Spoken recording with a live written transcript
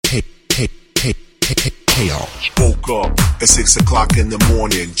Chaos. Woke up at 6 o'clock in the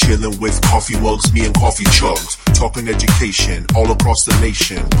morning, chilling with coffee mugs, me and coffee chugs, talking education all across the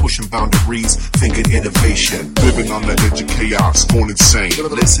nation, pushing boundaries, thinking innovation, living on the edge of chaos, going insane,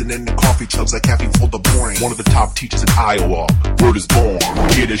 listening to coffee chugs like caffeine for the brain. One of the top teachers in Iowa, word is born,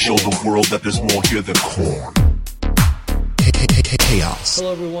 here to show the world that there's more here than corn. Chaos.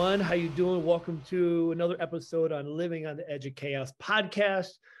 Hello everyone, how you doing? Welcome to another episode on Living on the Edge of Chaos podcast.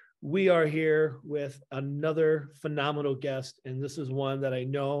 We are here with another phenomenal guest, and this is one that I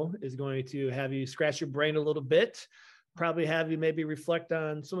know is going to have you scratch your brain a little bit, probably have you maybe reflect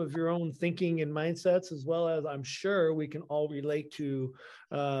on some of your own thinking and mindsets, as well as I'm sure we can all relate to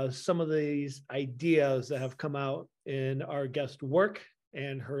some of these ideas that have come out in our guest work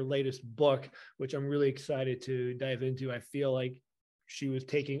and her latest book, which I'm really excited to dive into. I feel like she was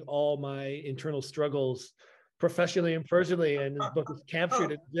taking all my internal struggles professionally and personally, and this book is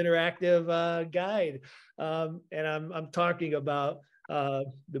captured in an interactive guide. And I'm talking about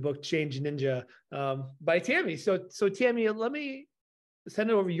the book Change Ninja by Tammy. So Tammy, let me send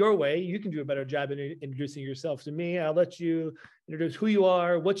it over your way. You can do a better job in introducing yourself to me. I'll let you introduce who you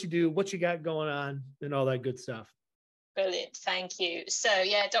are, what you do, what you got going on, and all that good stuff. Brilliant, thank you. So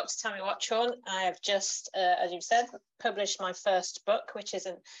yeah, Dr. Tammy Watchorn. I have just, as you said, published my first book, which is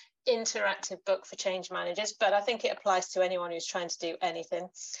an interactive book for change managers, but I think it applies to anyone who's trying to do anything.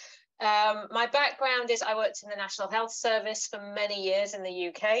 My background is I worked in the National Health Service for many years in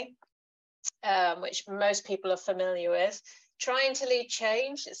the UK, which most people are familiar with. Trying to lead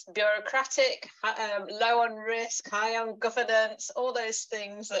change, it's bureaucratic, low on risk, high on governance, all those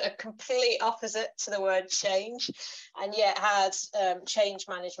things that are completely opposite to the word change, and yet had change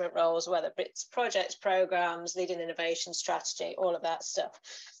management roles, whether it's projects, programs, leading innovation strategy, all of that stuff.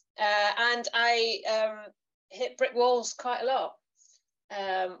 And I hit brick walls quite a lot,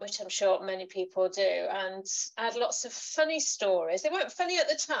 which I'm sure many people do. And I had lots of funny stories. They weren't funny at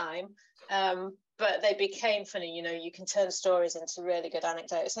the time, but they became funny. You know, you can turn stories into really good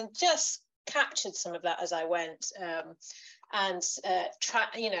anecdotes, and just captured some of that as I went. And try,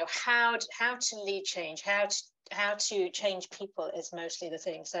 how to lead change, how to change people is mostly the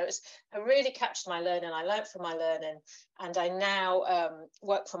thing. So I really captured my learning. I learned from my learning, and I now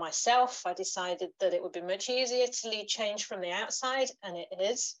work for myself. I decided that it would be much easier to lead change from the outside, and it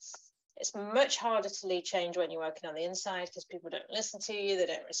is. It's much harder to lead change when you're working on the inside, because people don't listen to you, they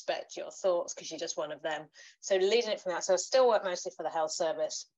don't respect your thoughts because you're just one of them. So leading it from that. So I still work mostly for the health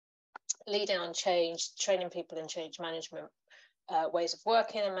service, leading on change, training people in change management, ways of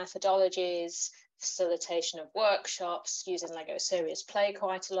working and methodologies, facilitation of workshops, using Lego Serious Play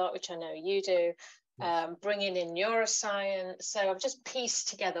quite a lot, which I know you do, bringing in neuroscience. So I've just pieced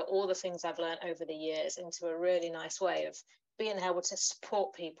together all the things I've learned over the years into a really nice way of being able to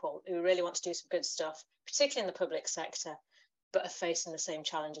support people who really want to do some good stuff, particularly in the public sector, but are facing the same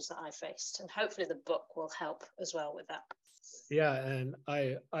challenges that I faced. And hopefully the book will help as well with that. Yeah, and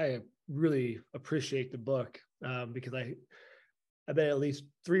I really appreciate the book because I bet at least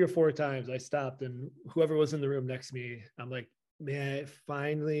 3 or 4 times I stopped, and whoever was in the room next to me, I'm like, man,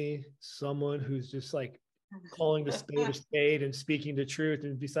 finally someone who's just like calling the spade a spade and speaking the truth,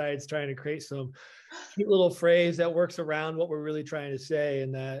 and besides trying to create some cute little phrase that works around what we're really trying to say,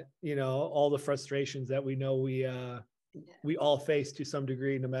 and that, all the frustrations that we know we all face to some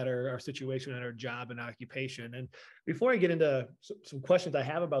degree, no matter our situation and our job and occupation. And before I get into some questions I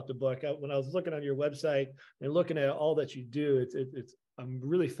have about the book, when I was looking on your website and looking at all that you do, I'm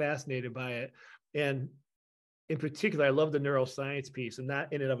really fascinated by it. And in particular, I love the neuroscience piece, and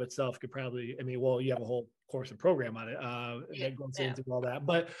that in and of itself could probably, you have a whole course and program on it that goes into all that.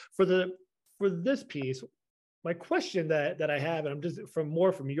 But for this piece, my question that I have, and I'm just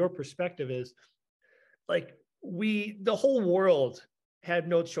from your perspective, is like, the whole world had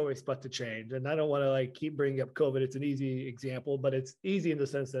no choice but to change. And I don't want to keep bringing up COVID. It's an easy example, but it's easy in the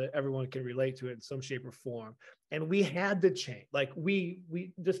sense that everyone can relate to it in some shape or form. And we had to change. We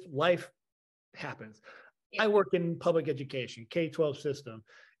just, life happens. I work in public education, K-12 system.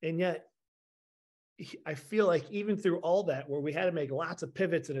 And yet I feel like even through all that, where we had to make lots of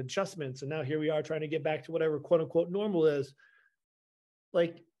pivots and adjustments, and now here we are trying to get back to whatever quote unquote normal is,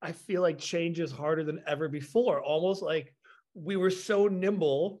 I feel like change is harder than ever before. Almost like we were so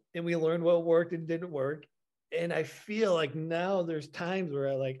nimble and we learned what worked and didn't work. And I feel like now there's times where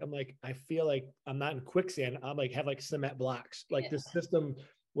I feel like I'm not in quicksand. I'm have cement blocks. The system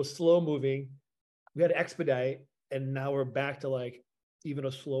was slow moving. We had to expedite, and now we're back to even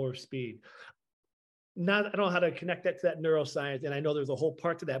a slower speed. Now, I don't know how to connect that to that neuroscience, and I know there's a whole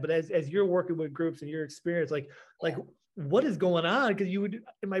part to that. But as you're working with groups and your experience, what is going on? Because you would,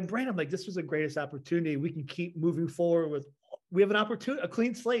 in my brain, I'm like, this was the greatest opportunity. We can keep moving forward with, we have an opportunity, a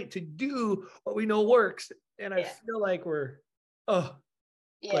clean slate to do what we know works. And I feel like oh,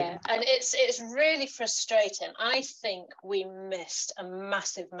 yeah, like, and it's really frustrating. I think we missed a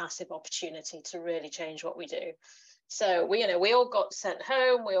massive opportunity to really change what we do. So we all got sent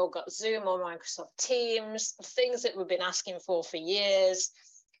home, we all got Zoom or Microsoft Teams, things that we've been asking for years.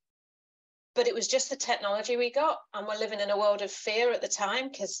 But it was just the technology we got, and we're living in a world of fear at the time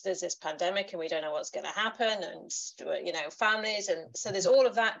because there's this pandemic and we don't know what's going to happen, and families, and so there's all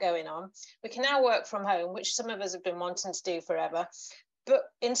of that going on. We can now work from home, which some of us have been wanting to do forever. But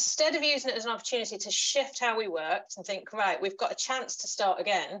instead of using it as an opportunity to shift how we worked and think, right, we've got a chance to start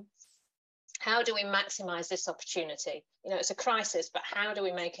again, how do we maximize this opportunity? It's a crisis, but how do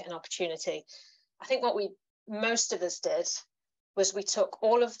we make it an opportunity? I think what most of us did was we took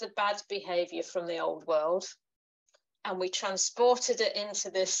all of the bad behavior from the old world and we transported it into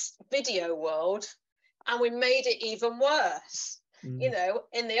this video world, and we made it even worse.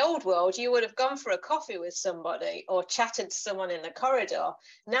 In the old world, you would have gone for a coffee with somebody or chatted to someone in the corridor.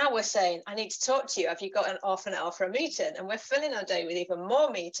 Now we're saying, I need to talk to you. Have you got an half an hour for a meeting? And we're filling our day with even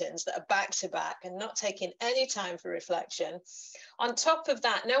more meetings that are back to back and not taking any time for reflection. On top of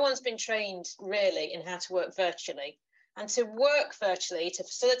that, no one's been trained really in how to work virtually. And to work virtually, to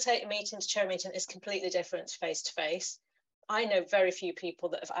facilitate a meeting, to chair a meeting, is completely different face to face. I know very few people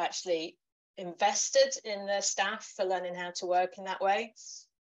that have actually invested in their staff for learning how to work in that way.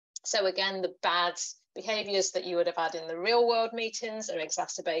 So again, the bad behaviors that you would have had in the real world meetings are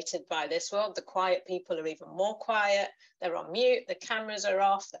exacerbated by this world. The quiet people are even more quiet. They're on mute. The cameras are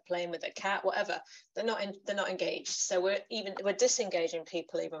off. They're playing with a cat, whatever. They're not engaged. So we're disengaging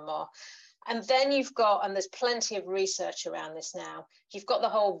people even more. And then and there's plenty of research around this now, you've got the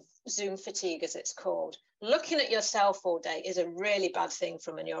whole Zoom fatigue, as it's called. Looking at yourself all day is a really bad thing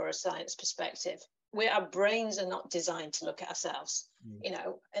from a neuroscience perspective. Our brains are not designed to look at ourselves.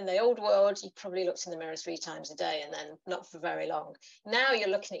 In the old world, you probably looked in the mirror 3 times a day and then not for very long. Now you're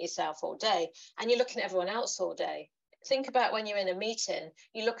looking at yourself all day and you're looking at everyone else all day. Think about when you're in a meeting,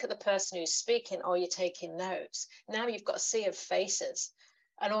 you look at the person who's speaking or you're taking notes. Now you've got a sea of faces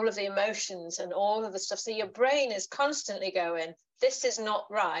and all of the emotions and all of the stuff. So your brain is constantly going, this is not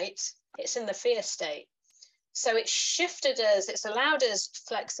right. It's in the fear state. So it's shifted us, it's allowed us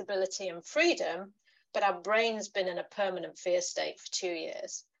flexibility and freedom, but our brain's been in a permanent fear state for 2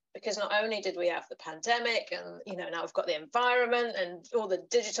 years. Because not only did we have the pandemic and, now we've got the environment and all the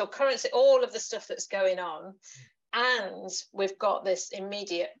digital currency, all of the stuff that's going on. And we've got this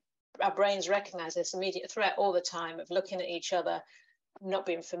our brains recognize this immediate threat all the time of looking at each other, not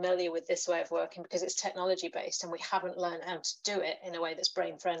being familiar with this way of working because it's technology based and we haven't learned how to do it in a way that's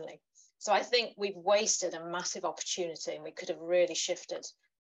brain friendly. So I think we've wasted a massive opportunity and we could have really shifted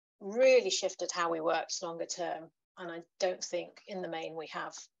how we worked longer term. And I don't think in the main we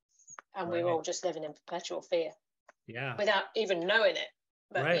have. And we're all just living in perpetual fear. Yeah. Without even knowing it.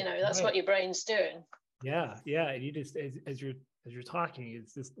 But that's what your brain's doing. Yeah. Yeah. And you just, as you're talking,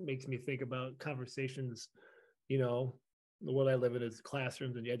 it just makes me think about conversations, the world I live in is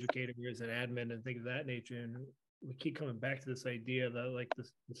classrooms and educators and admin and things of that nature. And we keep coming back to this idea that like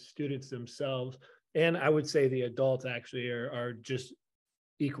the students themselves, and I would say the adults actually are just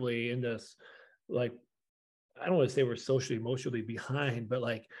equally in this, like, I don't want to say we're socially, emotionally behind, but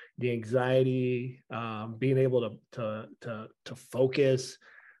like the anxiety, being able to focus.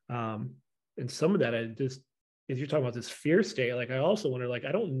 And some of that, if you're talking about this fear state, like I also wonder, like,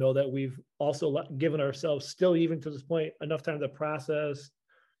 I don't know that we've also given ourselves still, even to this point, enough time to process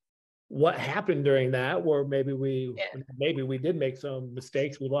what happened during that, or maybe we did make some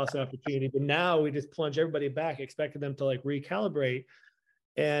mistakes, we lost an opportunity, but now we just plunge everybody back, expecting them to like recalibrate.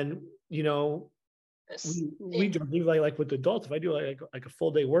 And, we like with adults, if I do like a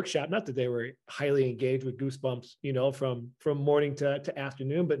full day workshop, not that they were highly engaged with goosebumps, from morning to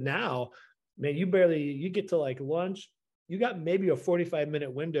afternoon, but now, man, you get to like lunch, you got maybe a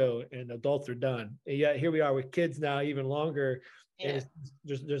 45-minute window and adults are done. And yet here we are with kids now even longer. Yeah. And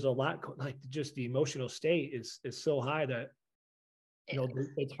there's a lot, like just the emotional state is so high that,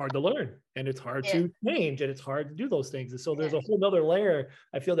 it's hard to learn and it's hard to change and it's hard to do those things. And so there's a whole nother layer,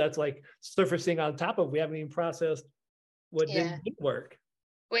 I feel, that's like surfacing on top of, we haven't even processed what didn't work.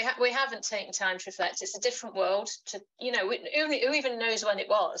 We haven't taken time to reflect. It's a different world to, who even knows when it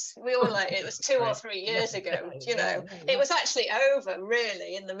was? We all like, it was 2 or 3 years ago, It was actually over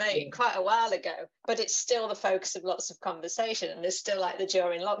really in the main quite a while ago, but it's still the focus of lots of conversation. And there's still like the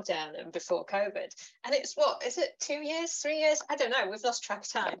during lockdown and before COVID. And it's what, is it 2 years, 3 years? I don't know. We've lost track of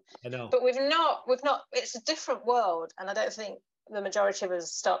time. I know. But we've not, it's a different world. And I don't think the majority of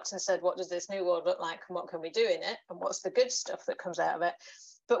us stopped and said, what does this new world look like and what can we do in it? And what's the good stuff that comes out of it?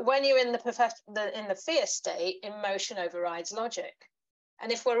 But when you're in the fear state, emotion overrides logic.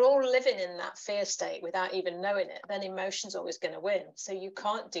 And if we're all living in that fear state without even knowing it, then emotion's always going to win. So you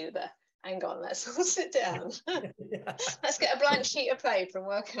can't do the, hang on, let's all sit down. Let's get a blank sheet of paper and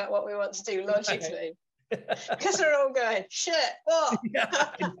work out what we want to do logically. Because we're all going, shit, what?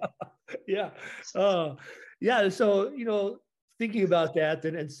 Yeah. So, thinking about that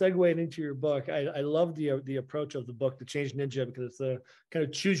and segueing into your book, I love the approach of the book, The Change Ninja, because it's a kind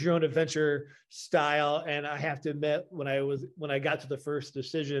of choose your own adventure style. And I have to admit, when I got to the first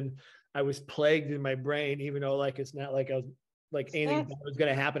decision, I was plagued in my brain, even though it's not like I was like anything was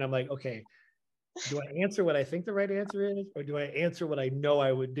going to happen. I'm like, okay, do I answer what I think the right answer is, or do I answer what I know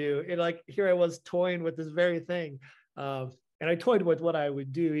I would do? And here I was toying with this very thing. And I toyed with what I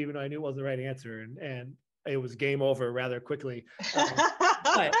would do, even though I knew it wasn't the right answer. And it was game over rather quickly.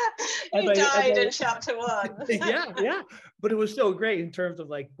 You died in chapter 1. yeah. But it was so great in terms of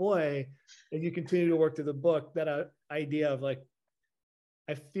boy, as you continue to work through the book, that idea of I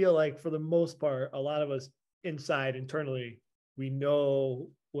feel like for the most part, a lot of us internally, we know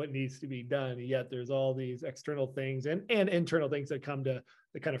what needs to be done. Yet there's all these external things and internal things that come to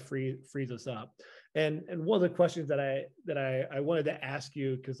kind of freeze us up. And one of the questions that I wanted to ask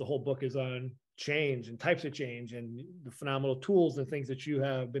you, because the whole book is on change and types of change and the phenomenal tools and things that you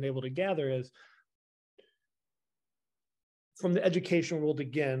have been able to gather, is from the education world.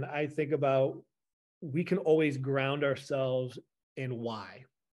 Again, I think about, we can always ground ourselves in why.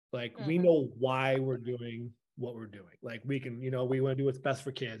 We know why we're doing what we're doing. We can, we want to do what's best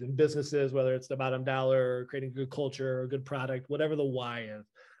for kids and businesses, whether it's the bottom dollar or creating a good culture or a good product, whatever the why is.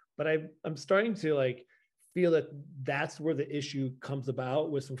 But I'm starting to feel that that's where the issue comes about,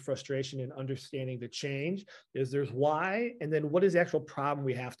 with some frustration and understanding the change is there's why, and then what is the actual problem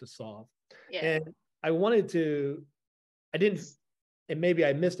we have to solve. Yeah. And and maybe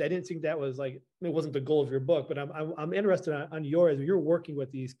I missed it. I didn't think that was it wasn't the goal of your book, but I'm interested on yours. You're working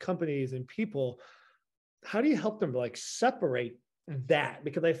with these companies and people. How do you help them separate that?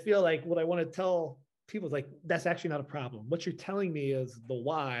 Because I feel what I want to tell people is that's actually not a problem. What you're telling me is the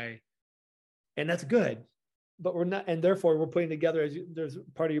why, and that's good. But we're not, and therefore we're putting together, there's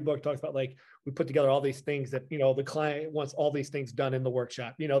part of your book talks about we put together all these things that the client wants all these things done in the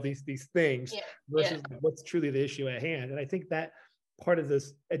workshop, these things versus what's truly the issue at hand. And I think that part of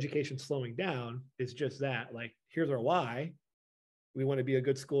this education slowing down is just that, here's our why. We want to be a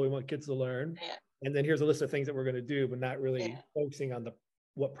good school. We want kids to learn. Yeah. And then here's a list of things that we're going to do, but not really focusing on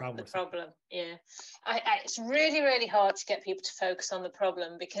what problem. The problem. Yeah. It's really, really hard to get people to focus on the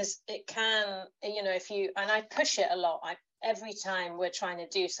problem, because it can, and I push it a lot. Every time we're trying to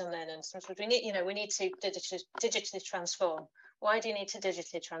do something, and sometimes we need to digitally transform. Why do you need to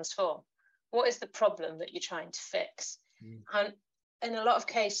digitally transform? What is the problem that you're trying to fix? And in a lot of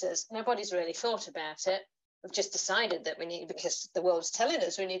cases, nobody's really thought about it. We've just decided that we need, because the world's telling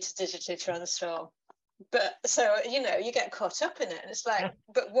us we need to digitally transform. But so, you get caught up in it, and it's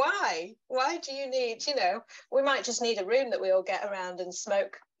but why? Why do you need, we might just need a room that we all get around and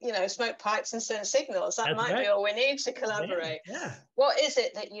smoke pipes and send signals. That might be all we need to collaborate. Yeah. What is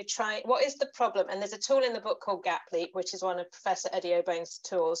it that you try? What is the problem? And there's a tool in the book called Gap Leap, which is one of Professor Eddie O'Bain's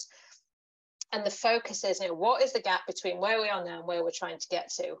tools. And the focus is, what is the gap between where we are now and where we're trying to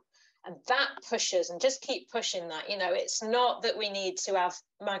get to? And that pushes, and just keep pushing that. It's not that we need to have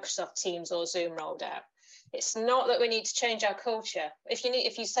Microsoft Teams or Zoom rolled out. It's not that we need to change our culture.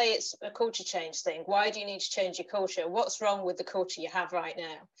 If you say it's a culture change thing, why do you need to change your culture? What's wrong with the culture you have right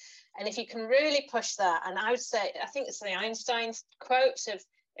now? And if you can really push that, and I would say, I think it's the Einstein quote of,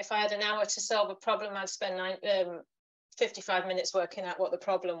 if I had an hour to solve a problem, I'd spend 55 minutes working out what the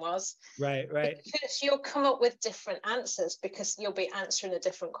problem was. Right. Because you'll come up with different answers, because you'll be answering a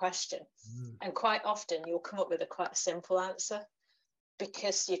different question. And quite often you'll come up with a quite simple answer,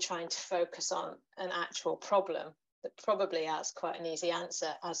 because you're trying to focus on an actual problem that probably has quite an easy answer,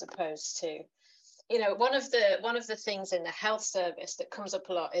 as opposed to, one of the things in the health service that comes up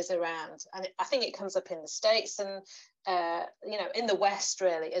a lot is around, and I think it comes up in the States and, in the West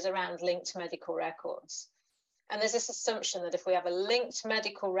really, is around linked medical records. And there's this assumption that if we have a linked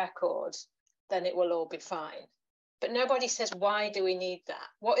medical record, then it will all be fine. But nobody says, why do we need that?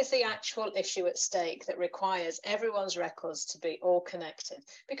 What is the actual issue at stake that requires everyone's records to be all connected?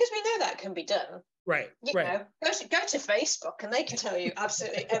 Because we know that can be done. Right. You know, go to Facebook and they can tell you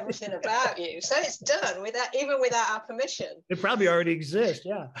absolutely everything about you. So it's done without, even without our permission. It probably already exists.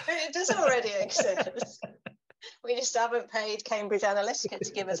 Yeah. It does already exist. We just haven't paid Cambridge Analytica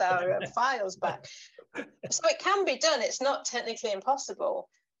to give us our files back. So it can be done. It's not technically impossible,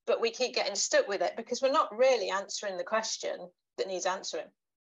 but we keep getting stuck with it because we're not really answering the question that needs answering.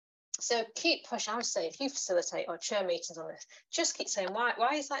 So keep pushing. I would say if you facilitate or chair meetings on this, just keep saying,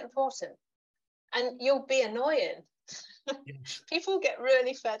 why is that important? And you'll be annoying. Yes. People get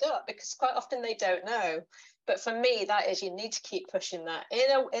really fed up because quite often they don't know. But for me, that is, you need to keep pushing that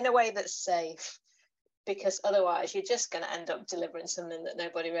in a way that's safe, because otherwise you're just going to end up delivering something that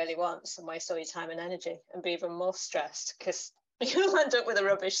nobody really wants and waste all your time and energy and be even more stressed because you'll end up with a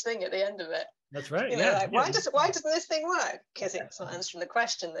rubbish thing at the end of it. That's right. You know, like, why doesn't this thing work? Because it's not answering the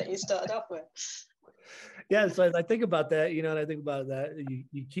question that you started off with. Yeah, so I think about that, you know, and I think about that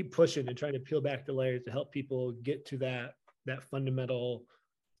you keep pushing and trying to peel back the layers to help people get to that fundamental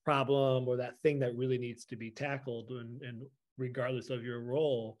problem or that thing that really needs to be tackled, and regardless of your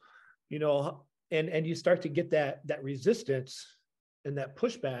role, you know, and you start to get that resistance and that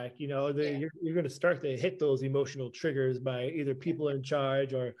pushback, you know, you're going to start to hit those emotional triggers by either people in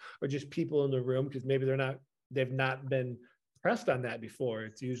charge or just people in the room, because maybe they've not been pressed on that before.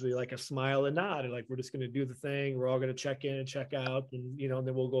 It's usually like a smile and nod, and like, we're just going to do the thing. We're all going to check in and check out, and, you know, and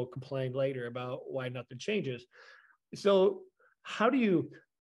then we'll go complain later about why nothing changes. So how do you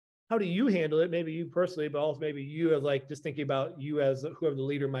handle it? Maybe you personally, but also maybe you as like, just thinking about you as whoever the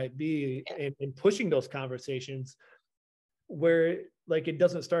leader might be, and pushing those conversations where like it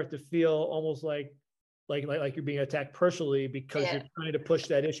doesn't start to feel almost like you're being attacked personally because you're trying to push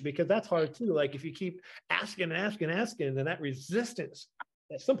that issue, because that's hard too. Like if you keep asking, then that resistance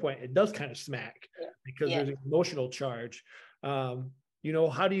at some point it does kind of smack because there's an emotional charge. You know,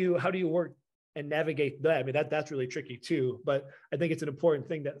 how do you work and navigate that? I mean, that's really tricky too, but I think it's an important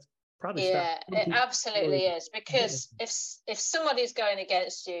thing that's probably it absolutely is, because if somebody's going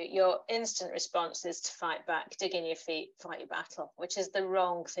against you, your instant response is to fight back, dig in your feet, fight your battle, which is the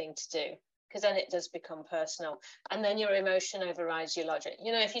wrong thing to do, because then it does become personal, and then your emotion overrides your logic.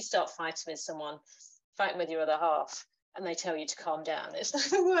 You know, if you start fighting with someone, fighting with your other half, and they tell you to calm down, it's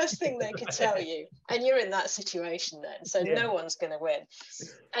the worst thing they could tell you, and you're in that situation then, so no one's going to win.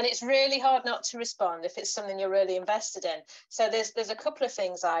 And it's really hard not to respond if it's something you're really invested in. So there's a couple of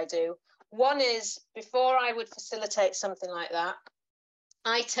things I do. One is, before I would facilitate something like that,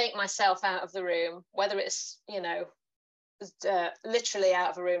 I take myself out of the room, whether it's, you know, literally out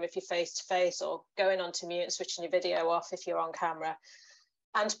of a room if you're face to face, or going on to mute and switching your video off if you're on camera,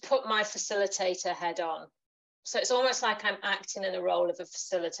 and put my facilitator head on. So it's almost like I'm acting in a role of a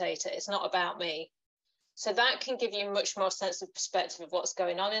facilitator. It's not about me. So that can give you much more sense of perspective of what's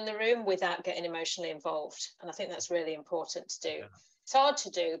going on in the room without getting emotionally involved. And I think that's really important to do. It's hard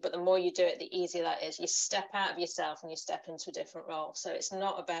to do, but the more you do it, the easier that is. You step out of yourself and you step into a different role. So it's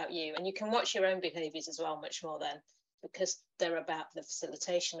not about you. And you can watch your own behaviors as well much more then, because they're about the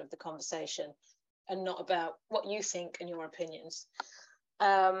facilitation of the conversation and not about what you think and your opinions.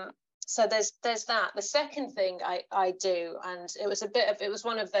 So there's that. The second thing I do, and it was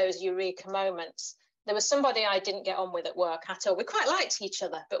one of those eureka moments. There was somebody I didn't get on with at work at all. We quite liked each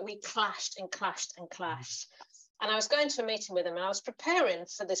other, but we clashed and clashed and clashed. And I was going to a meeting with him, and I was preparing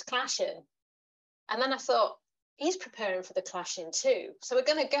for this clashing. And then I thought, he's preparing for the clashing too. So we're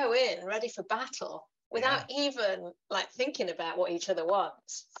going to go in ready for battle without even like thinking about what each other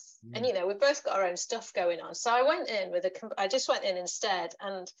wants. And, you know, we've both got our own stuff going on. So I just went in instead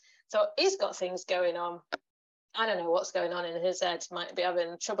and thought, he's got things going on. I don't know what's going on in his head. Might be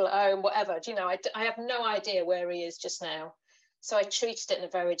having trouble at home, whatever. Do you know, I have no idea where he is just now. So I treated it in a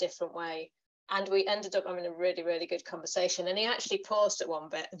very different way. And we ended up having a really, really good conversation. And he actually paused at one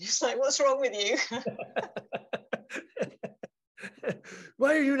bit and he's like, what's wrong with you?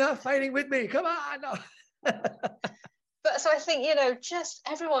 Why are you not fighting with me? Come on. No. But so I think, you know, just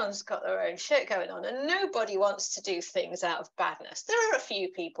everyone's got their own shit going on, and nobody wants to do things out of badness. There are a few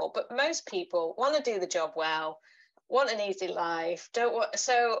people, but most people want to do the job well, want an easy life,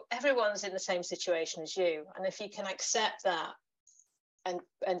 so everyone's in the same situation as you. And if you can accept that,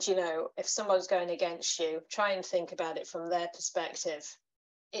 and you know, if someone's going against you, try and think about it from their perspective.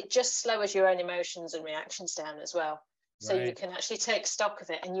 It just slows your own emotions and reactions down as well. So you can actually take stock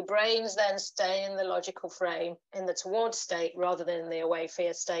of it, and your brains then stay in the logical frame, in the towards state, rather than in the away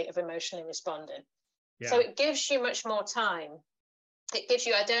fear state of emotionally responding. So it gives you much more time it gives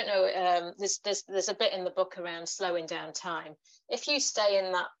you, I don't know, there's a bit in the book around slowing down time. If you stay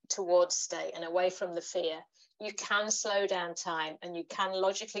in that towards state and away from the fear, you can slow down time, and you can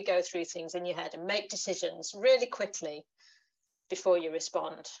logically go through things in your head and make decisions really quickly before you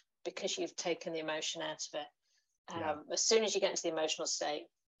respond, because you've taken the emotion out of it. As soon as you get into the emotional state,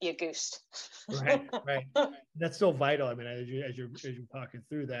 you're goosed. Right. That's so vital. I mean, as you're talking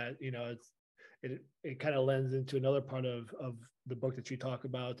through that, you know, it kind of lends into another part of the book that you talk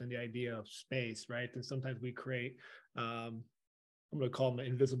about, and the idea of space, right? And sometimes we create, I'm going to call them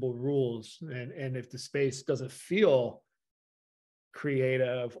invisible rules, and if the space doesn't feel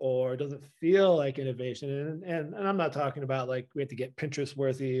creative or doesn't feel like innovation, and I'm not talking about like we have to get Pinterest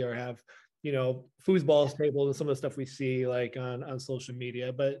worthy or have, you know, foosball tables and some of the stuff we see like on social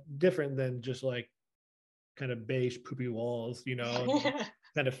media, but different than just like kind of beige poopy walls, you know,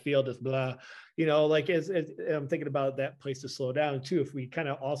 kind of feel this blah, you know, like as I'm thinking about that place to slow down too. If we kind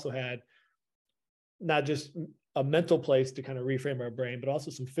of also had not just a mental place to kind of reframe our brain, but also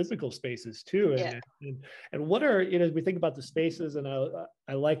some physical spaces too. And what are, you know, as we think about the spaces, and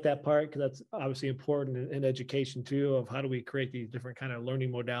I like that part because that's obviously important in education too, of how do we create these different kind of learning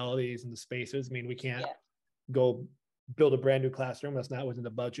modalities and the spaces. I mean, we can't go build a brand new classroom. That's not within the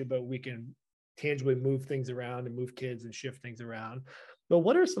budget, but we can tangibly move things around and move kids and shift things around. But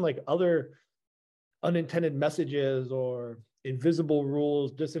what are some like other unintended messages or invisible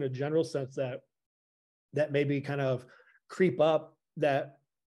rules, just in a general sense, that maybe kind of creep up that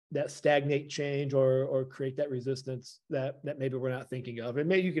stagnate change or create that resistance that maybe we're not thinking of? And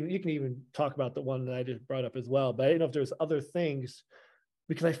maybe you can even talk about the one that I just brought up as well. But I don't know if there's other things,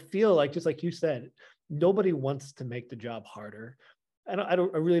 because I feel like, just like you said, nobody wants to make the job harder. I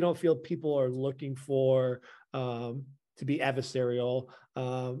really don't feel people are looking for to be adversarial.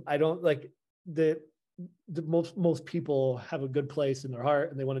 I don't like the most people have a good place in their heart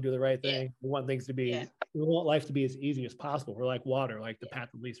and they want to do the right thing. We want things to be, we want life to be as easy as possible. We're like water, like the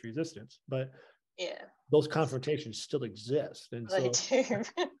path of least resistance. But those confrontations still exist. And so,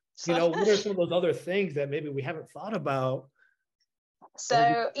 you know, what are some of those other things that maybe we haven't thought about?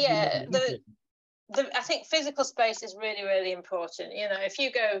 So I think physical space is really, really important. You know, if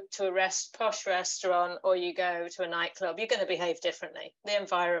you go to a posh restaurant or you go to a nightclub, you're going to behave differently. The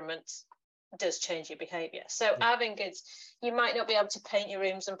environment does change your behavior. So having goods, you might not be able to paint your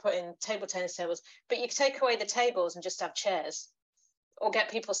rooms and put in table tennis tables, but you can take away the tables and just have chairs or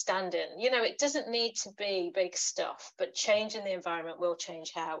get people standing. You know, it doesn't need to be big stuff, but changing the environment will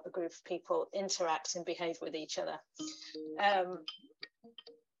change how a group of people interact and behave with each other.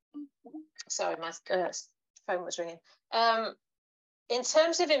 Sorry, my phone was ringing. In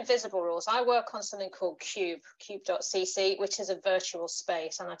terms of invisible rules, I work on something called cube.cc, which is a virtual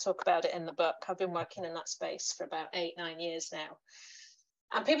space, and I talk about it in the book. I've been working in that space for about 8-9 years now.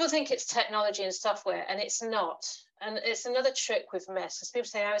 And people think it's technology and software, and it's not. And it's another trick with myths, because people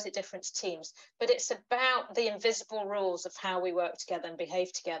say, how is it different to Teams? But it's about the invisible rules of how we work together and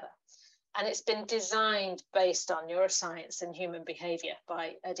behave together. And it's been designed based on neuroscience and human behavior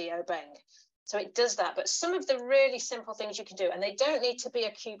by Eddie Obeng. So it does that. But some of the really simple things you can do, and they don't need to be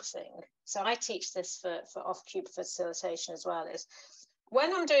a cube thing. So I teach this for off-cube facilitation as well, is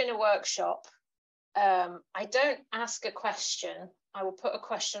when I'm doing a workshop, I don't ask a question. I will put a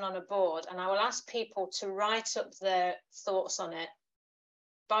question on a board and I will ask people to write up their thoughts on it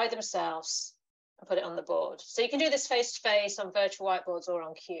by themselves and put it on the board. So you can do this face-to-face on virtual whiteboards or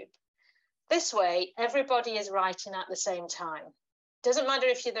on Cube. This way, everybody is writing at the same time. Doesn't matter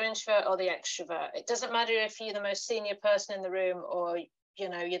if you're the introvert or the extrovert. It doesn't matter if you're the most senior person in the room or, you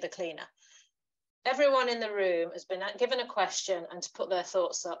know, you're the cleaner. Everyone in the room has been given a question and to put their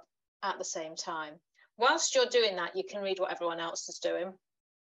thoughts up at the same time. Whilst you're doing that, you can read what everyone else is doing.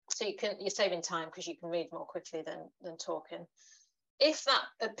 So you're saving time because you can read more quickly than talking. If that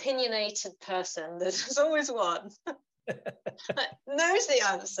opinionated person, there's always one, knows the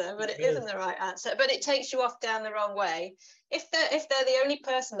answer, but it isn't the right answer, but it takes you off down the wrong way. If they're the only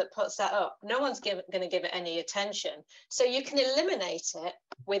person that puts that up, no one's going to give it any attention. So you can eliminate it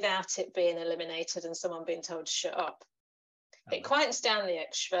without it being eliminated and someone being told to shut up. It quiets down the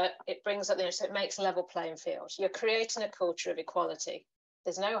extrovert, it brings up so it makes a level playing field. You're creating a culture of equality.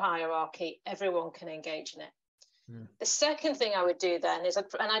 There's no hierarchy, everyone can engage in it. The second thing I would do then is, and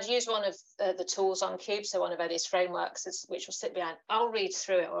I'd use one of the tools on Cube, so one of Eddie's frameworks, which will sit behind. I'll read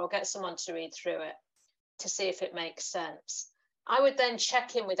through it, or I'll get someone to read through it to see if it makes sense. I would then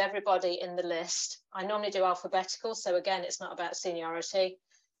check in with everybody in the list. I normally do alphabetical, so again, it's not about seniority.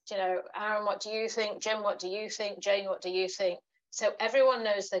 You know, Aaron, what do you think? Jim, what do you think? Jane, what do you think? So everyone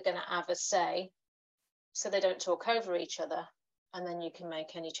knows they're going to have a say, so they don't talk over each other. and then you can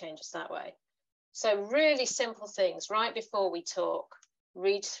make any changes that way. So really simple things right before we talk,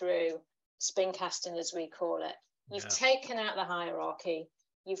 read through, spin casting as we call it. You've taken out the hierarchy,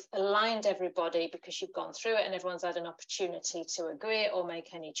 you've aligned everybody because you've gone through it and everyone's had an opportunity to agree or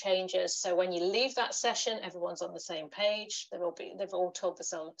make any changes. So when you leave that session, everyone's on the same page. They've all told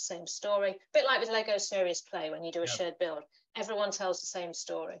the same story. A bit like with Lego Serious Play, when you do a shared build, everyone tells the same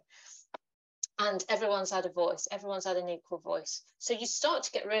story. And everyone's had a voice, everyone's had an equal voice. So you start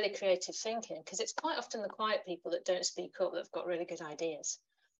to get really creative thinking, because it's quite often the quiet people that don't speak up that have got really good ideas.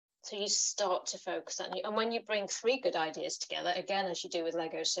 So you start to focus on you. And when you bring 3 good ideas together, again, as you do with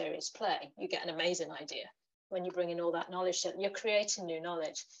Lego Serious Play, you get an amazing idea. When you bring in all that knowledge, you're creating new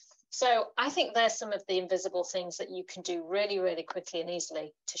knowledge. So I think there's some of the invisible things that you can do really, really quickly and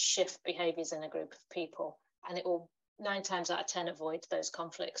easily to shift behaviors in a group of people. And it will 9 times out of 10 avoid those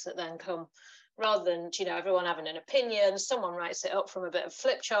conflicts that then come, rather than, you know, everyone having an opinion, someone writes it up from a bit of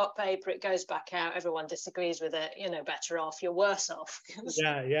flip chart paper, it goes back out, everyone disagrees with it, you know, better off, you're worse off.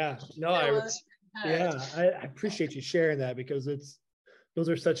 I appreciate you sharing that, because those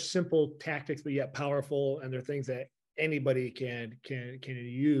are such simple tactics, but yet powerful, and they're things that anybody can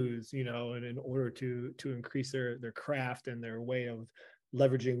use, you know, and in order to increase their craft and their way of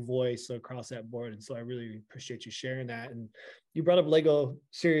leveraging voice across that board. And so I really appreciate you sharing that. And you brought up Lego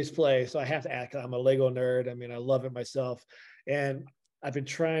Serious Play, so I have to add, I'm a Lego nerd. I mean, I love it myself, and I've been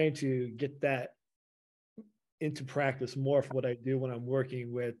trying to get that into practice more for what I do when I'm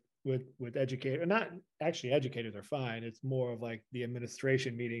working with educators. Not actually, educators are fine. It's more of like the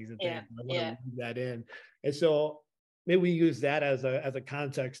administration meetings and things. I want to leave that in, and so maybe we use that as a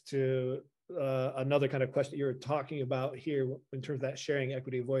context to another kind of question you were talking about here in terms of that sharing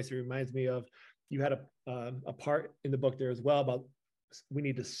equity of voice. It reminds me of, you had a part in the book there as well about we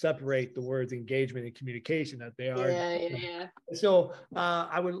need to separate the words engagement and communication, that they are. So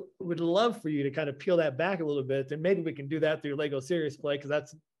I would love for you to kind of peel that back a little bit, and maybe we can do that through Lego Serious Play, because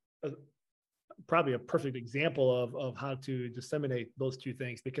that's probably a perfect example of how to disseminate those 2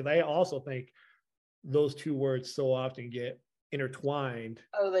 things, because I also think those 2 words so often get intertwined.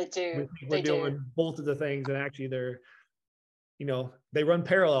 Oh, they do. We're doing both of the things, and actually they're, you know, they run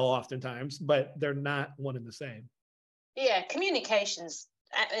parallel oftentimes, but they're not one and the same. Yeah, communications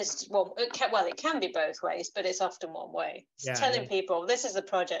is it can be both ways, but it's often one way. It's telling people, this is the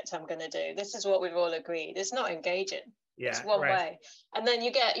project I'm going to do, this is what we've all agreed. It's not engaging. It's one way. And then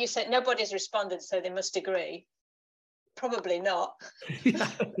you say nobody's responded, so they must agree. Probably not.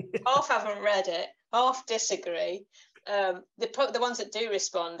 Half haven't read it, half disagree. The ones that do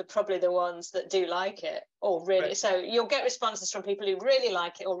respond are probably the ones that do like it, or really. So you'll get responses from people who really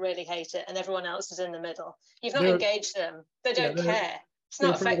like it or really hate it, and everyone else is in the middle. You've not engaged them. They don't care. It's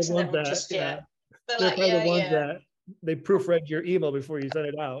not affecting them just yet. They're like, that they proofread your email before you send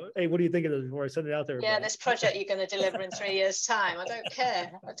it out. Hey, what do you think of this before I send it out there? Yeah, this project you're going to deliver in 3 years' time. I don't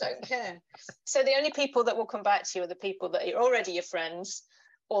care. So the only people that will come back to you are the people that are already your friends,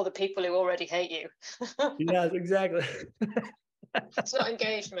 or the people who already hate you. Yes, exactly. It's not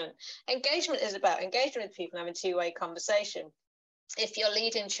engagement. Engagement is about engagement with people, having 2-way conversation. If you're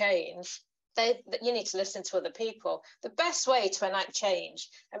leading change, you need to listen to other people. The best way to enact change,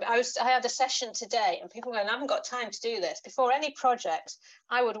 I had a session today, and people were going, I haven't got time to do this. Before any project,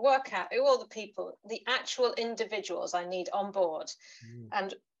 I would work out who all the people, the actual individuals I need on board,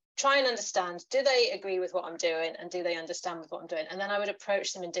 and try and understand, do they agree with what I'm doing, and do they understand with what I'm doing? And then I would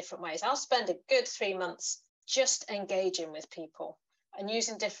approach them in different ways. I'll spend a good 3 months just engaging with people and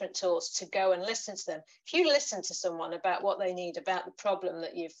using different tools to go and listen to them. If you listen to someone about what they need, about the problem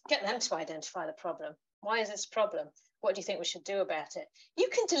that get them to identify the problem. Why is this a problem? What do you think we should do about it? You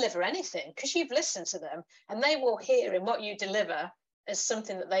can deliver anything because you've listened to them, and they will hear in what you deliver as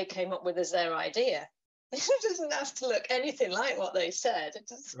something that they came up with as their idea. It doesn't have to look anything like what they said.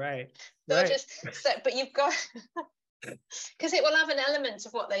 But you've got, because it will have an element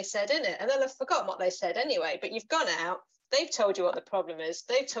of what they said in it, and they'll have forgotten what they said anyway. But you've gone out, they've told you what the problem is,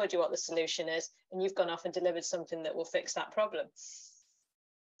 they've told you what the solution is, and you've gone off and delivered something that will fix that problem.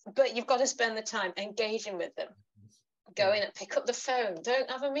 But you've got to spend the time engaging with them. Go in and pick up the phone.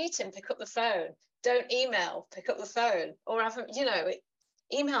 Don't have a meeting, pick up the phone. Don't email, pick up the phone. Or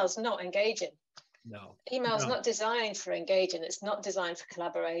email's not engaging. No. Email's not designed for engaging. It's not designed for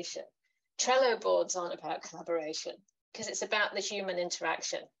collaboration. Trello boards aren't about collaboration, because it's about the human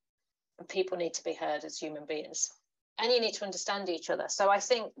interaction, and people need to be heard as human beings, and you need to understand each other. So I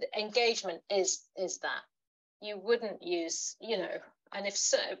think engagement is that. You wouldn't use, and if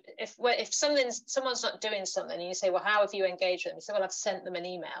someone's not doing something and you say, well, how have you engaged with them? You say, well, I've sent them an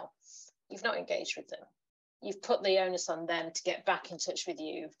email. You've not engaged with them. you've put the onus on them to get back in touch with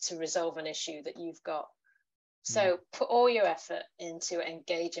you to resolve an issue that you've got. So put all your effort into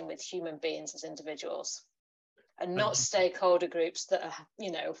engaging with human beings as individuals, and not stakeholder groups that are,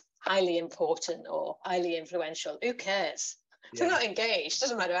 you know, highly important or highly influential. Who cares? If they're not engaged,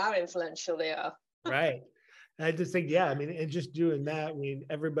 doesn't matter how influential they are. Right. And I just think, yeah, I mean, and just doing that, I mean,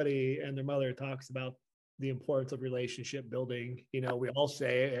 everybody and their mother talks about the importance of relationship building. You know, we all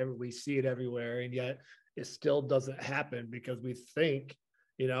say it, we see it everywhere, and yet it still doesn't happen because we think,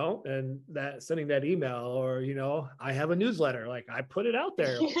 you know, and that sending that email, or, you know, I have a newsletter, like I put it out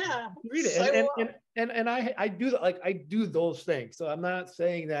there, Yeah, read it. so And I do that, like I do those things. So I'm not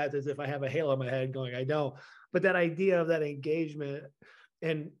saying that as if I have a halo on my head going, I don't, but that idea of that engagement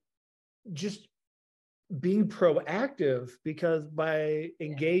and just being proactive, because by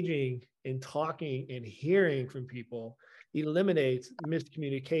engaging and talking and hearing from people eliminates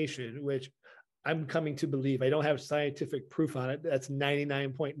miscommunication, which I'm coming to believe, I don't have scientific proof on it, that's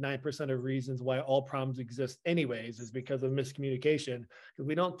 99.9% of reasons why all problems exist anyways, is because of miscommunication, because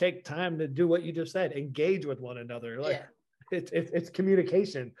we don't take time to do what you just said, engage with one another. Like it's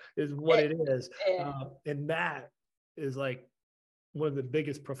communication is what it is. And that is like one of the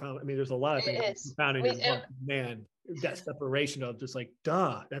biggest profound, I mean, there's a lot of things profound in your book, man, that separation of just like,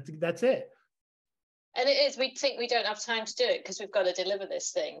 that's it. And it is, we think we don't have time to do it because we've got to deliver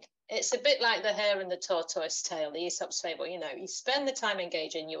this thing. It's a bit like the hare and the tortoise tale, the Aesop's fable. You know, you spend the time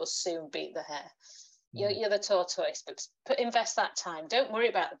engaging, you will soon beat the hare. You're the tortoise, but invest that time. Don't worry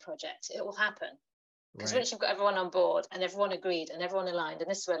about the project. It will happen. Because once you've got everyone on board and everyone agreed and everyone aligned,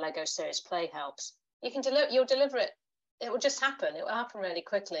 and this is where Lego Serious Play helps, you'll deliver it. It will just happen. It will happen really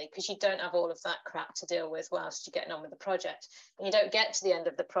quickly because you don't have all of that crap to deal with whilst you're getting on with the project. And you don't get to the end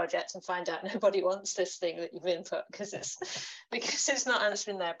of the project and find out nobody wants this thing that you've input because it's not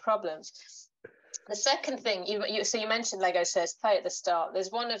answering their problems. The second thing, you mentioned Lego Serious Play at the start. There's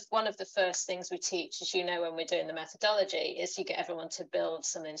one of the first things we teach, as you know, when we're doing the methodology, is you get everyone to build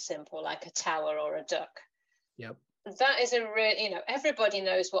something simple like a tower or a duck. Yep. That is a really, you know, everybody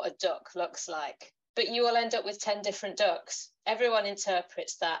knows what a duck looks like, but you will end up with 10 different ducks. Everyone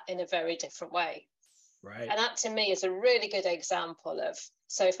interprets that in a very different way. Right. And that to me is a really good example of,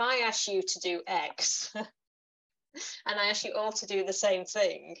 so if I ask you to do X and I ask you all to do the same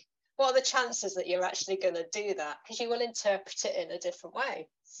thing, what are the chances that you're actually going to do that? Because you will interpret it in a different way.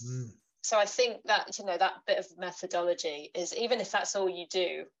 So I think that, you know, that bit of methodology is, even if that's all you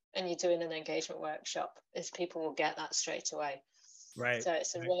do and you're doing an engagement workshop, is people will get that straight away. Right. So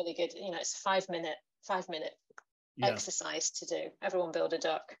it's a really good, you know, it's a 5 minute exercise to do. Everyone build a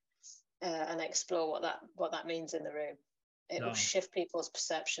duck and explore what that means in the room. It will shift people's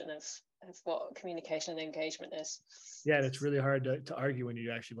perception of what communication and engagement is. Yeah, and it's really hard to argue when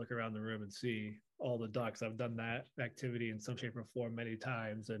you actually look around the room and see all the ducks. I've done that activity in some shape or form many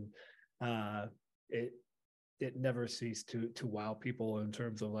times, and it never ceased to wow people in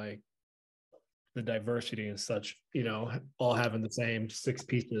terms of like the diversity and such, you know, all having the same 6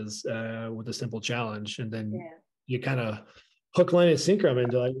 pieces with a simple challenge. And then you kind of hook, line, and sinker them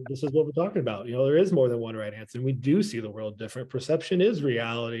into like, this is what we're talking about. You know, there is more than one right answer. And we do see the world different. Perception is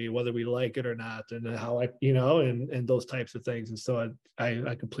reality, whether we like it or not, and how you know, and those types of things. And so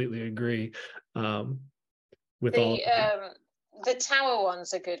I completely agree with all. The tower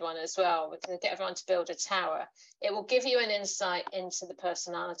one's a good one as well. To get everyone to build a tower, it will give you an insight into the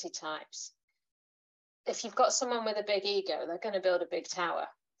personality types. If you've got someone with a big ego, they're going to build a big tower.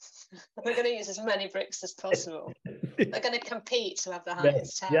 They're going to use as many bricks as possible. They're going to compete to have the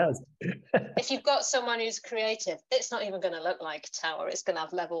highest tower. Yes. If you've got someone who's creative, it's not even going to look like a tower. It's going to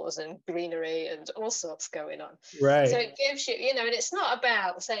have levels and greenery and all sorts going on. Right. So it gives you, you know, and it's not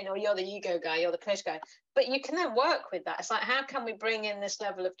about saying, oh, you're the ego guy, you're the creative guy, but you can then work with that. It's like, how can we bring in this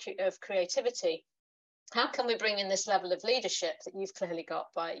level of creativity? How can we bring in this level of leadership that you've clearly got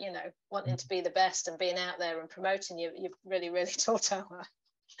by, you know, wanting to be the best and being out there and promoting your really, really tall tower?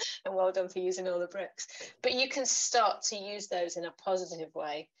 And well done for using all the bricks. But you can start to use those in a positive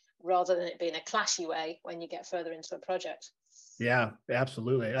way rather than it being a clashy way when you get further into a project. Yeah,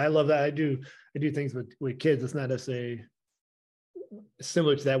 absolutely. I love that. I do things with kids. It's not necessarily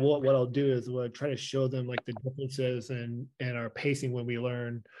similar to that. What I'll do is we'll try to show them like the differences and our pacing when we're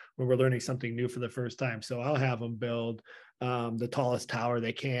learning something new for the first time. So I'll have them build the tallest tower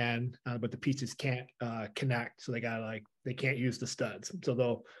they can, but the pieces can't connect. So they can't use the studs.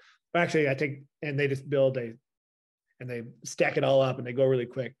 So they just build and they stack it all up and they go really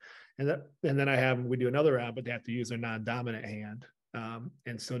quick. And then we do another round, but they have to use their non-dominant hand.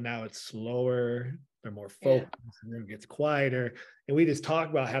 And so now it's slower they're more focused, the room gets quieter. And we just talk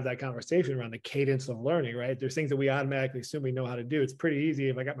about, have that conversation around the cadence of learning, right? There's things that we automatically assume we know how to do. It's pretty easy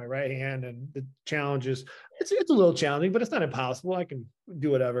if I got my right hand, and the challenge is, it's a little challenging, but it's not impossible. I can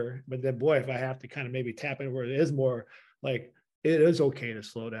do whatever. But then boy, if I have to kind of maybe tap in where it is more like, it is okay to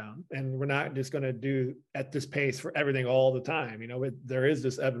slow down, and we're not just going to do at this pace for everything all the time. You know, there is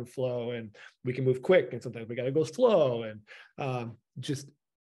this ebb and flow, and we can move quick, and sometimes we got to go slow. And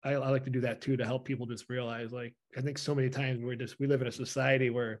I like to do that too, to help people just realize, like, I think so many times we live in a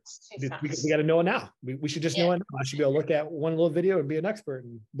society where we got to know it now. We should just know it now. I should be able to look at one little video and be an expert,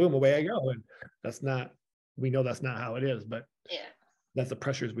 and boom, away I go. And we know that's not how it is, but that's the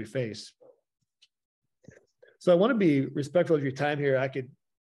pressures we face. So I want to be respectful of your time here. I could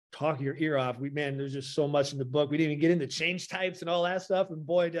talk your ear off. There's just so much in the book. We didn't even get into change types and all that stuff. And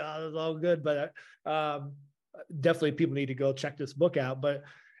boy, that was all good. But definitely people need to go check this book out. But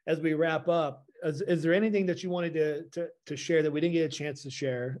as we wrap up, is there anything that you wanted to share that we didn't get a chance to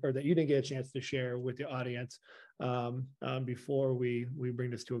share, or that you didn't get a chance to share with the audience before we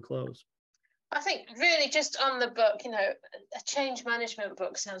bring this to a close? I think really just on the book, a change management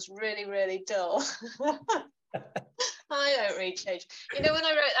book sounds really, really dull. I don't read change. When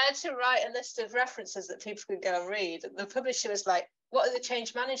I had to write a list of references that people could go and read. The publisher was like, "What are the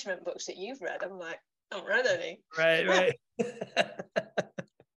change management books that you've read?" I'm like, "I haven't read any." Right.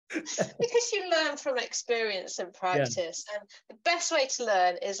 Because you learn from experience and practice, and the best way to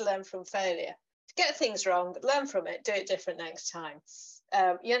learn is learn from failure. Get things wrong, but learn from it. Do it different next time.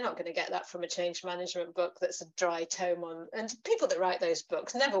 You're not going to get that from a change management book that's a dry tome on. And people that write those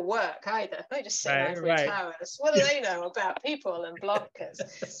books never work either. They just sit there for hours. What do they know about people and blockers?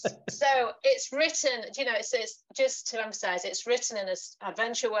 So it's written, it's just to emphasize, it's written in an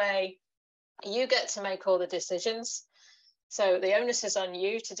adventure way. You get to make all the decisions. So the onus is on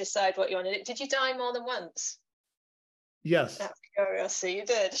you to decide what you want to do. Did you die more than once? Yes. Out of curiosity, you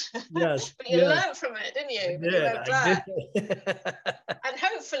did. Yes. But you learned from it, didn't you? You went back. And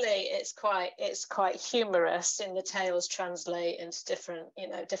hopefully it's quite humorous in the tales translate into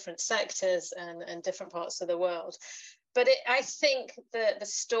different sectors and different parts of the world. But I think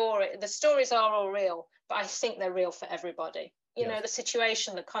the stories are all real, but I think they're real for everybody. The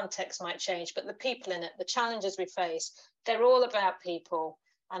situation, the context might change, but the people in it, the challenges we face, they're all about people.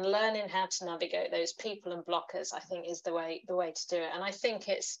 And learning how to navigate those people and blockers, I think, is the way to do it. And I think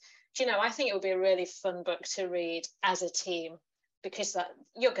I think it would be a really fun book to read as a team, because that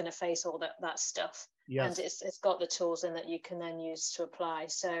you're going to face all that stuff. Yes. And it's got the tools in that you can then use to apply.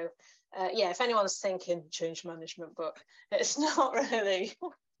 So if anyone's thinking change management book, it's not really.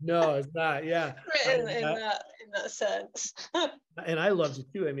 No, it's not. Yeah. Written in that sense. And I loved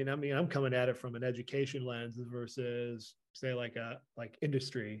it too. I mean, I'm coming at it from an education lens versus, say, like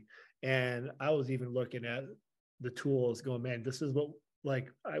industry. And I was even looking at the tools going, man, this is what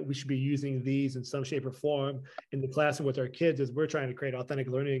we should be using these in some shape or form in the classroom with our kids, as we're trying to create authentic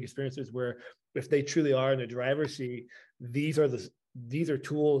learning experiences where, if they truly are in the driver's seat, these are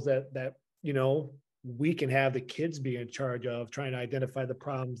tools that we can have the kids be in charge of trying to identify the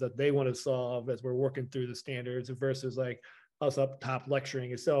problems that they want to solve as we're working through the standards, versus like us up top lecturing.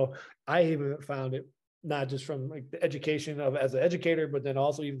 And so I even found it not just from like the education of as an educator, but then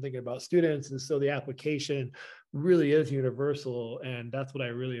also even thinking about students. And so the application really is universal. And that's what I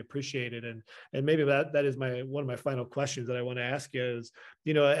really appreciated. And maybe that is one of my final questions that I want to ask you is,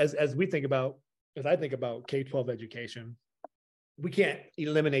 as I think about K-12 education, we can't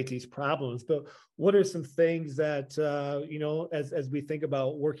eliminate these problems, but what are some things that, as we think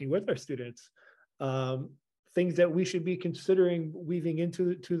about working with our students, things that we should be considering weaving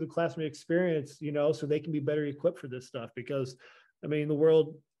into the classroom experience, so they can be better equipped for this stuff? Because, the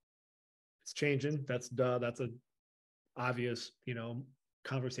world is changing. That's a obvious,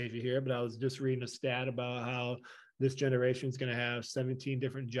 conversation here, but I was just reading a stat about how this generation is going to have 17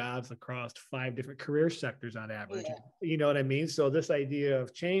 different jobs across 5 different career sectors on average. Yeah. You know what I mean? So this idea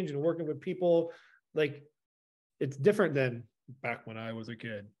of change and working with people, like, it's different than back when I was a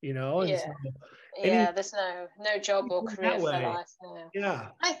kid, And so there's no job or career for life now. Yeah.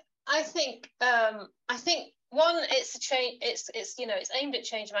 I think one, it's a change, it's aimed at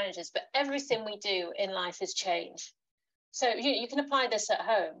change managers, but everything we do in life is change. So you can apply this at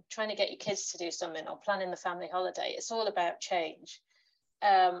home, trying to get your kids to do something or planning the family holiday. It's all about change.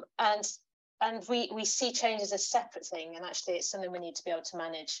 And we see change as a separate thing. And actually, it's something we need to be able to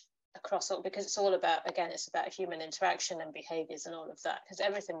manage across all, because it's all about, again, it's about human interaction and behaviors and all of that, because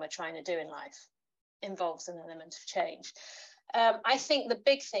everything we're trying to do in life involves an element of change. I think the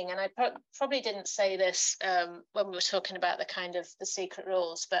big thing, and I probably didn't say this when we were talking about the secret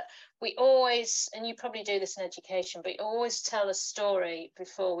rules, but we always, and you probably do this in education, but you always tell a story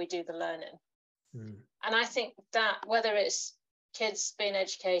before we do the learning. And I think that whether it's kids being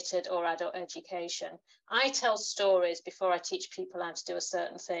educated or adult education, I tell stories before I teach people how to do a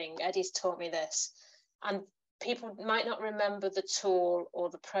certain thing. Eddie's taught me this. And people might not remember the tool or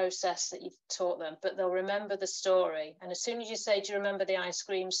the process that you've taught them, but they'll remember the story. And as soon as you say, do you remember the ice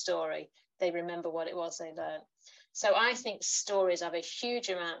cream story? They remember what it was they learned. So I think stories have a huge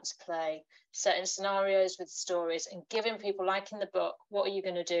amount to play, setting scenarios with stories and giving people, like in the book, what are you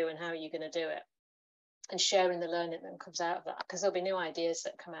going to do and how are you going to do it? And sharing the learning that comes out of that, because there'll be new ideas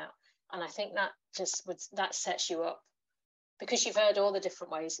that come out. And I think that sets you up, because you've heard all the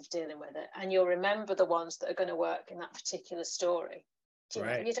different ways of dealing with it, and you'll remember the ones that are going to work in that particular story.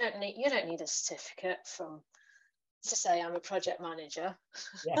 Right. You don't need a certificate to say I'm a project manager.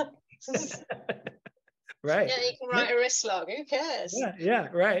 Yeah. Right. Yeah, you can write a risk log. Who cares? Yeah.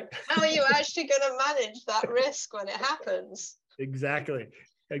 Right. How are you actually going to manage that risk when it happens? Exactly.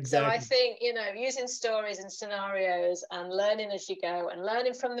 So I think, using stories and scenarios and learning as you go and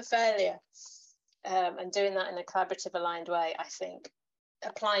learning from the failure, and doing that in a collaborative, aligned way, I think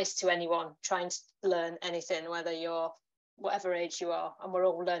applies to anyone trying to learn anything, whether you're whatever age you are, and we're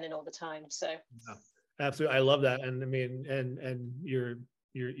all learning all the time. So yeah, absolutely, I love that. And I mean, and you're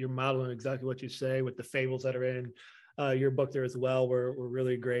modeling exactly what you say with the fables that are in your book there as well were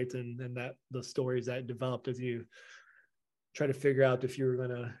really great, and that the stories that developed as you try to figure out if you were going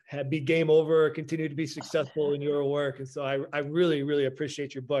to be game over or continue to be successful in your work. And so I really, really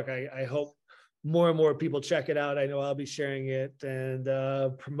appreciate your book. I hope more and more people check it out. I know I'll be sharing it and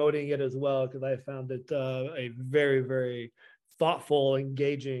promoting it as well, because I found it a very, very thoughtful,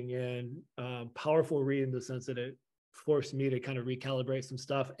 engaging, and powerful read, in the sense that it forced me to kind of recalibrate some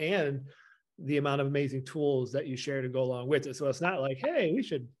stuff, and the amount of amazing tools that you share to go along with it. So it's not like, hey, we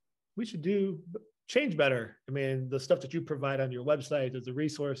should do change better. I mean, the stuff that you provide on your website, there's the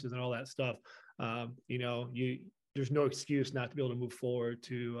resources and all that stuff. There's no excuse not to be able to move forward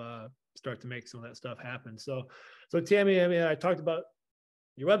to start to make some of that stuff happen. So Tammy, I mean, I talked about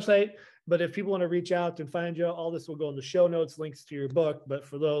your website, but if people want to reach out and find you, all this will go in the show notes, links to your book. But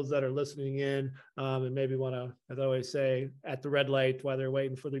for those that are listening in and maybe want to, as I always say, at the red light while they're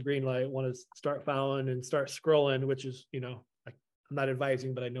waiting for the green light, want to start following and start scrolling, which is, I'm not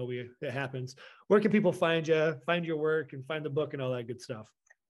advising, but I know it happens. Where can people find you, find your work, and find the book and all that good stuff?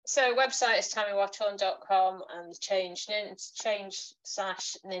 So website is tammywatchorn.com, and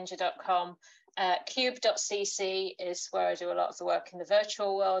change/ninja.com. Cube.cc is where I do a lot of the work in the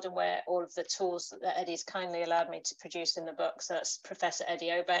virtual world, and where all of the tools that Eddie's kindly allowed me to produce in the book. So that's Professor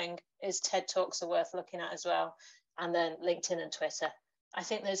Eddie Obeng. His TED Talks are worth looking at as well. And then LinkedIn and Twitter. I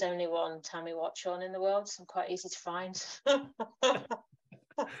think there's only one Tammy Watchorn in the world, so I'm quite easy to find.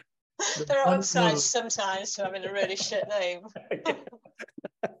 There are upsides sometimes to having a really shit name.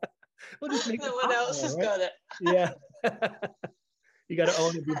 No one else has got it. Yeah. You got to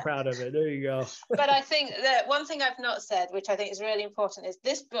own and be proud of it. There you go. But I think that one thing I've not said, which I think is really important, is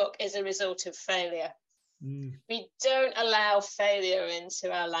this book is a result of failure. We don't allow failure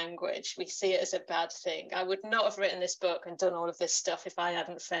into our language. We see it as a bad thing. I would not have written this book and done all of this stuff if I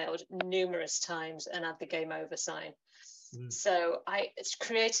hadn't failed numerous times and had the game over sign. So it's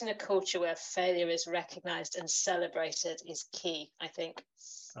creating a culture where failure is recognized and celebrated is key, I think.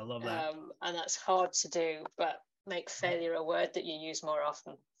 I love that. And that's hard to do, but make failure a word that you use more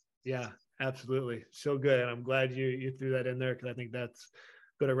often. Yeah, absolutely. So good. And I'm glad you threw that in there, because I think that's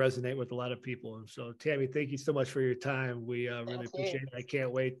going to resonate with a lot of people. And so, Tammy, thank you so much for your time. We really appreciate it. I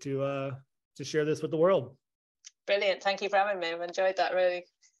can't wait to share this with the world. Brilliant. Thank you for having me. I've enjoyed that. Really.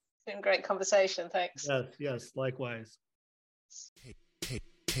 It's been a great conversation. Thanks. Yes, likewise.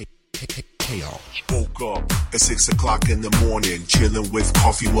 Woke up at 6 o'clock in the morning, chilling with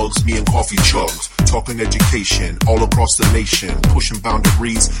coffee mugs, me and coffee chugs, talking education all across the nation, pushing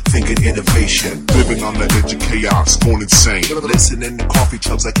boundaries, thinking innovation, living on the edge of chaos, going insane, listening to coffee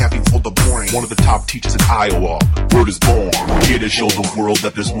chugs like caffeine for the brain. One of the top teachers in Iowa, word is born, here to show the world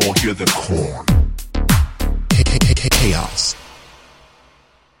that there's more here than corn. Chaos.